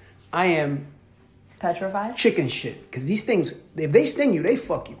you, I am petrified? Chicken shit. Because these things, if they sting you, they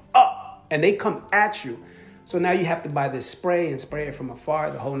fuck you up. And they come at you. So now you have to buy this spray and spray it from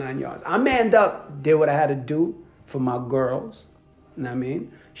afar, the whole 9 yards. I manned up, did what I had to do for my girls. You know what I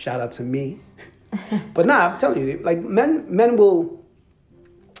mean? Shout out to me. But nah, I'm telling you, like men will,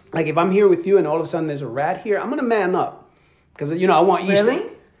 like if I'm here with you and all of a sudden there's a rat here, I'm going to man up. Because, you know, I want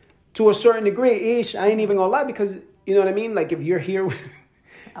Ish to a certain degree. Ish, I ain't even going to lie because, you know what I mean? Like if you're here with,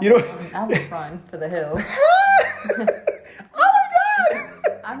 you know. I would run for the hills.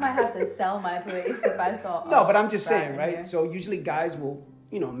 I might have to sell my place if I saw. No, but I'm just saying, right? Here. So usually guys will,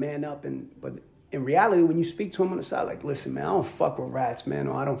 you know, man up, but in reality, when you speak to them on the side, like, listen, man, I don't fuck with rats, man,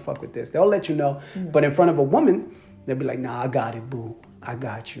 or I don't fuck with this. They'll let you know, but in front of a woman, they'll be like, nah, I got it, boo, I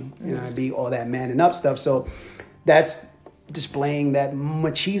got you. You know, it'd be all that manning up stuff. So that's displaying that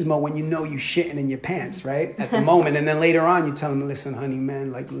machismo when you know you shitting in your pants, right? At the moment, and then later on, you tell them, listen, honey,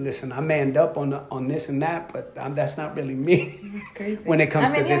 man, like, listen, I manned up on this and that, but that's not really me. That's crazy. When it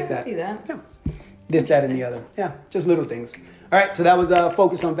comes to this, that. See that. Yeah. This, that, and the other. Yeah, just little things. All right, so that was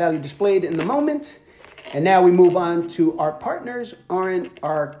focus on value displayed in the moment. And now we move on to our partners aren't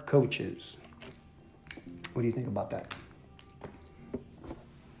our coaches. What do you think about that?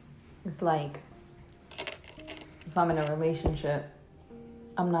 It's like, if I'm in a relationship,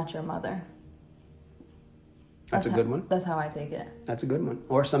 I'm not your mother. That's a good one. That's how I take it. That's a good one.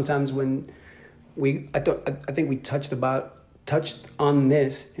 Or sometimes when I think we touched on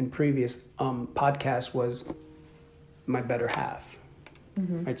this in previous podcasts was my better half.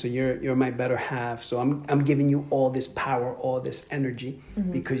 Mm-hmm. Right, so you're my better half. So I'm giving you all this power, all this energy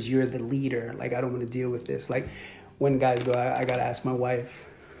because you're the leader. Like I don't want to deal with this. Like when guys go, I gotta ask my wife.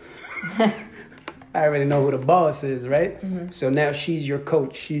 I already know who the boss is, right? Mm-hmm. So now she's your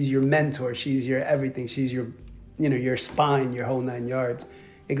coach, she's your mentor, she's your everything, she's your, you know, your spine, your whole 9 yards.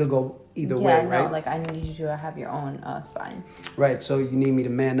 It could go either way, right? Like I need you to have your own spine. Right. So you need me to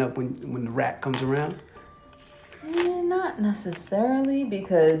man up when the rat comes around. Not necessarily,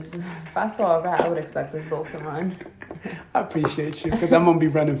 because if I saw a rat, I would expect us both to run. I appreciate you because I'm gonna be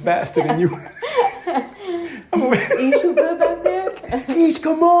running faster than you. Ish, you good back there? Ish,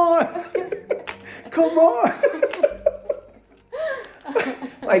 come on. Come on.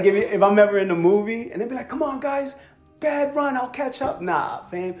 Like if I'm ever in a movie and they'd be like, come on guys, bad run, I'll catch up. Nah,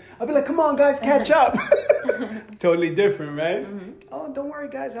 fam. I'll be like, come on guys, catch up. Totally different, right? Mm-hmm. Oh, don't worry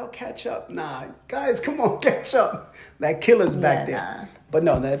guys, I'll catch up. Nah, guys, come on, catch up. That killer's back there. Nah. But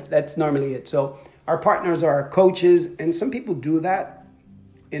no, that's normally it. So our partners are our coaches, and some people do that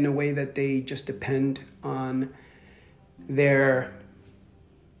in a way that they just depend on their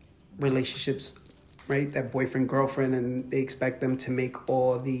relationships, right? That boyfriend, girlfriend, and they expect them to make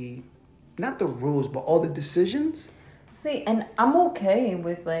all the, not the rules, but all the decisions. See, and I'm okay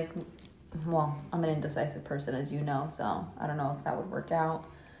with like, well, I'm an indecisive person, as you know, so I don't know if that would work out.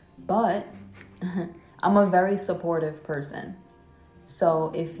 But I'm a very supportive person.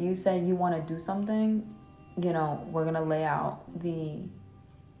 So if you say you want to do something, you know, we're going to lay out the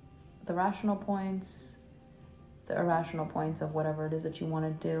rational points, the irrational points of whatever it is that you want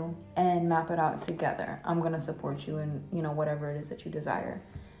to do, and map it out together. I'm going to support you in, you know, whatever it is that you desire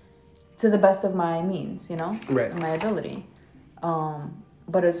to the best of my means, Right. my ability.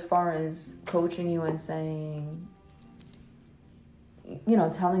 But as far as coaching you and saying,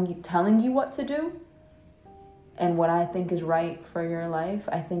 telling you what to do and what I think is right for your life,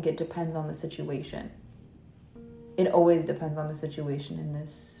 I think it depends on the situation. It always depends on the situation in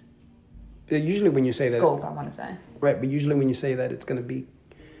this usually when you say scope, I want to say. Right, but usually when you say that, it's going to be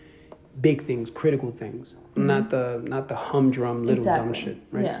big things, critical things, not the humdrum little dumb shit,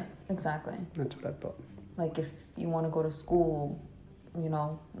 right? Yeah, exactly. That's what I thought. Like if you want to go to school,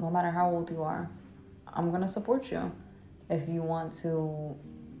 no matter how old you are, I'm going to support you. If you want to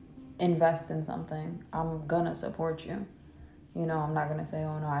invest in something, I'm going to support you. I'm not going to say,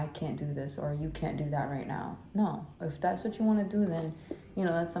 oh, no, I can't do this or you can't do that right now. No, if that's what you want to do, then,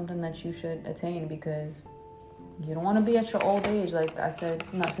 that's something that you should attain because you don't want to be at your old age, like I said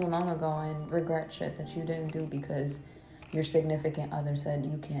not too long ago, and regret shit that you didn't do because your significant other said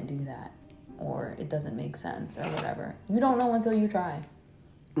you can't do that or it doesn't make sense or whatever. You don't know until you try.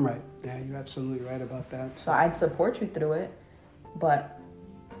 Right. Yeah, you're absolutely right about that. So I'd support you through it, but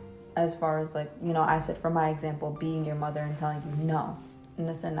as far as I said for my example, being your mother and telling you no and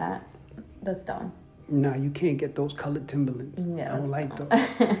this and that, that's dumb. No, you can't get those colored Timberlands. Yeah, I don't like those.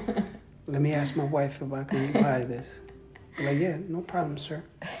 Let me ask my wife if I can buy this. Be like, yeah, no problem, sir.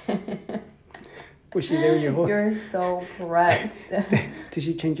 Was she there your whole... You're so pressed. Did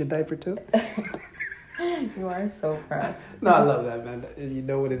she change your diaper too? You are so pressed. No, I love that, man. You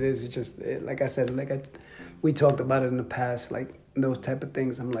know what it is? It's just, like I said, we talked about it in the past, like those type of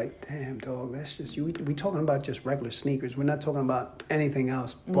things. I'm like, damn, dog, that's just you. We talking about just regular sneakers. We're not talking about anything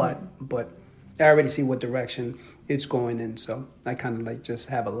else. But I already see what direction it's going in. So I kind of just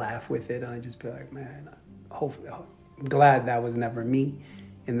have a laugh with it. And I just be like, man, hopefully, I'm glad that was never me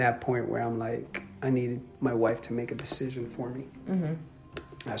in that point where I'm like, I needed my wife to make a decision for me. Mm-hmm.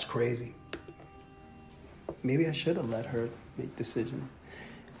 That's crazy. Maybe I should have let her make decisions.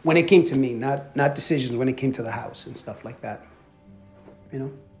 When it came to me, not decisions when it came to the house and stuff like that.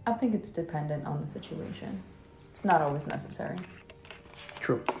 I think it's dependent on the situation. It's not always necessary.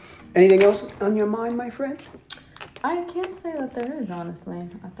 True. Anything else on your mind, my friend? I can't say that there is, honestly.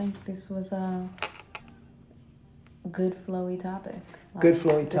 I think this was a good flowy topic. Good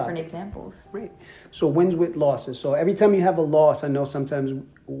flowy topic. Different examples. Right. So wins with losses. So every time you have a loss, I know sometimes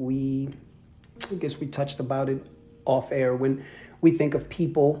I guess we touched about it off air. When we think of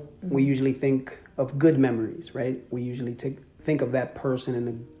people, we usually think of good memories, right? We usually think of that person in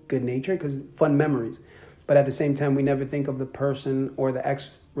a good nature because fun memories. But at the same time, we never think of the person or the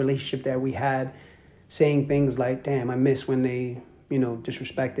ex-relationship that we had saying things like, damn, I miss when they,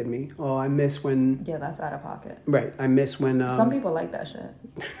 disrespected me. Oh, I miss when... Yeah, that's out of pocket. Right. I miss when... Some people like that shit.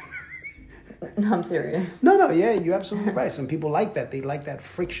 No, I'm serious. No, yeah, you're absolutely right. Some people like that. They like that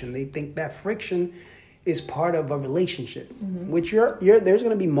friction. They think that friction is part of a relationship, which there's going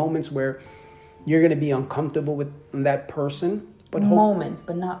to be moments where you're going to be uncomfortable with that person. But moments,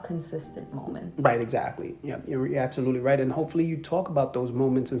 but not consistent moments. Right, exactly. Yeah, you're absolutely right. And hopefully you talk about those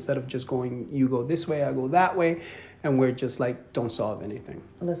moments instead of just going, you go this way, I go that way, and we're just don't solve anything.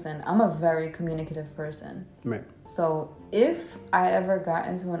 Listen, I'm a very communicative person. Right. So if I ever got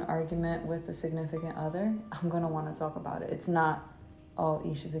into an argument with a significant other, I'm going to want to talk about it. It's not, oh,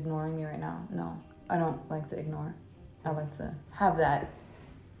 Isha's ignoring me right now. No, I don't like to ignore. I like to have that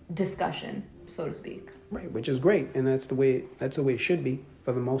discussion, so to speak. Right, which is great, and that's the way it should be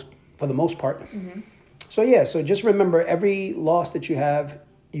for the most part. Mm-hmm. So just remember, every loss that you have,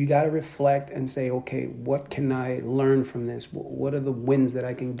 you got to reflect and say, okay, what can I learn from this? What are the wins that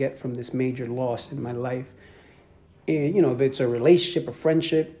I can get from this major loss in my life? And, if it's a relationship, a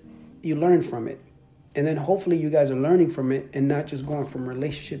friendship, you learn from it, and then hopefully you guys are learning from it and not just going from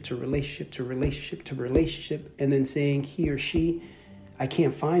relationship to relationship to relationship to relationship, and then saying he or she, I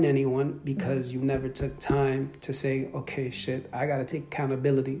can't find anyone because you never took time to say, okay, shit, I got to take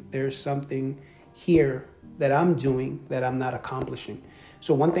accountability. There's something here that I'm doing that I'm not accomplishing.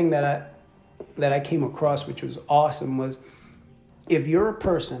 So one thing that I came across, which was awesome, was if you're a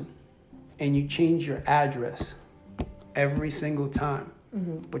person and you change your address every single time,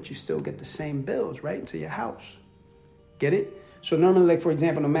 but you still get the same bills, right, to your house. Get it? So normally, for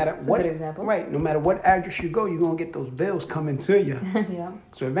example, no matter That's a good example. Right, no matter what address you go, you're going to get those bills coming to you. Yeah.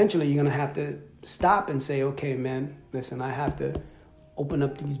 So eventually you're going to have to stop and say, okay, man, listen, I have to open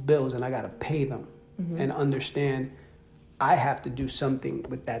up these bills and I got to pay them and understand I have to do something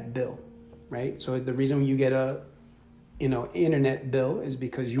with that bill, right? So the reason you get a, internet bill is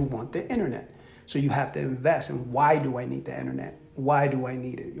because you want the internet. So you have to invest in why do I need the internet? Why do I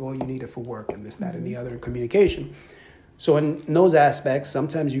need it? Well, you need it for work and this, that, and the other, and communication. So in those aspects,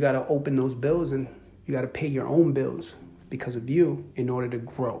 sometimes you got to open those bills and you got to pay your own bills because of you in order to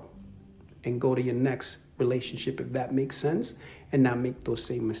grow and go to your next relationship, if that makes sense, and not make those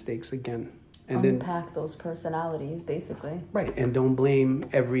same mistakes again. And unpack those personalities, basically. Right. And don't blame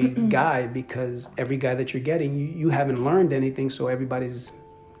every guy, because every guy that you're getting, you haven't learned anything. So everybody's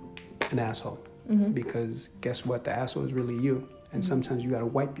an asshole. Because guess what? The asshole is really you. And sometimes you got to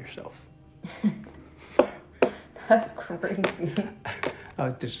wipe yourself. That's crazy. I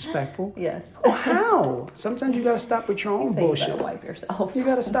was disrespectful. Yes. How? Sometimes you got to stop with your own bullshit. You gotta wipe yourself. You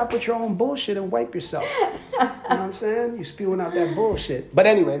got to stop with your own bullshit and wipe yourself. You know what I'm saying? You spewing out that bullshit. But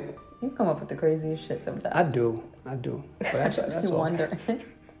anyway. You come up with the craziest shit sometimes. I do. But that's you wonder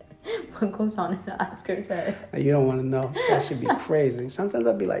what goes on in Oscar's head. You don't want to know. That should be crazy. Sometimes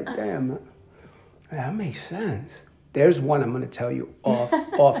I'll be like, damn, that makes sense. There's one I'm going to tell you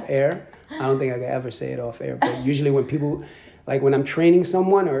off air. I don't think I could ever say it off air. But usually when people, like when I'm training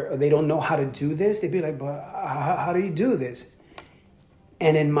someone or they don't know how to do this, they be like, but how do you do this?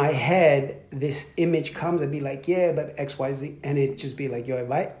 And in my head, this image comes and be like, yeah, but X, Y, Z. And it just be like, yo,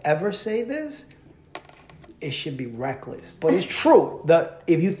 if I ever say this, it should be reckless. But it's true.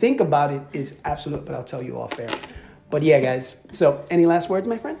 If you think about it, it's absolute. But I'll tell you off air. But yeah, guys. So any last words,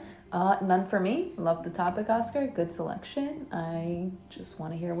 my friend? None for me. Love the topic, Oscar. Good selection. I just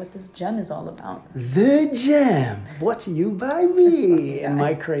want to hear what this gem is all about. The gem. Brought to you by me and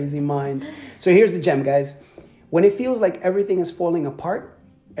my crazy mind. So here's the gem, guys. When it feels like everything is falling apart,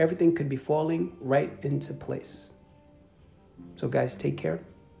 everything could be falling right into place. So guys, take care.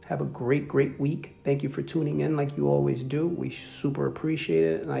 Have a great, great week. Thank you for tuning in like you always do. We super appreciate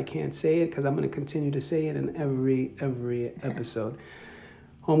it. And I can't say it because I'm going to continue to say it in every episode.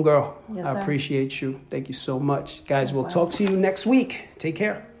 Homegirl, yes, I sir. Appreciate you. Thank you so much. Guys, we'll talk to you next week. Take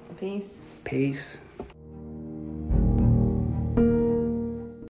care. Peace. Peace.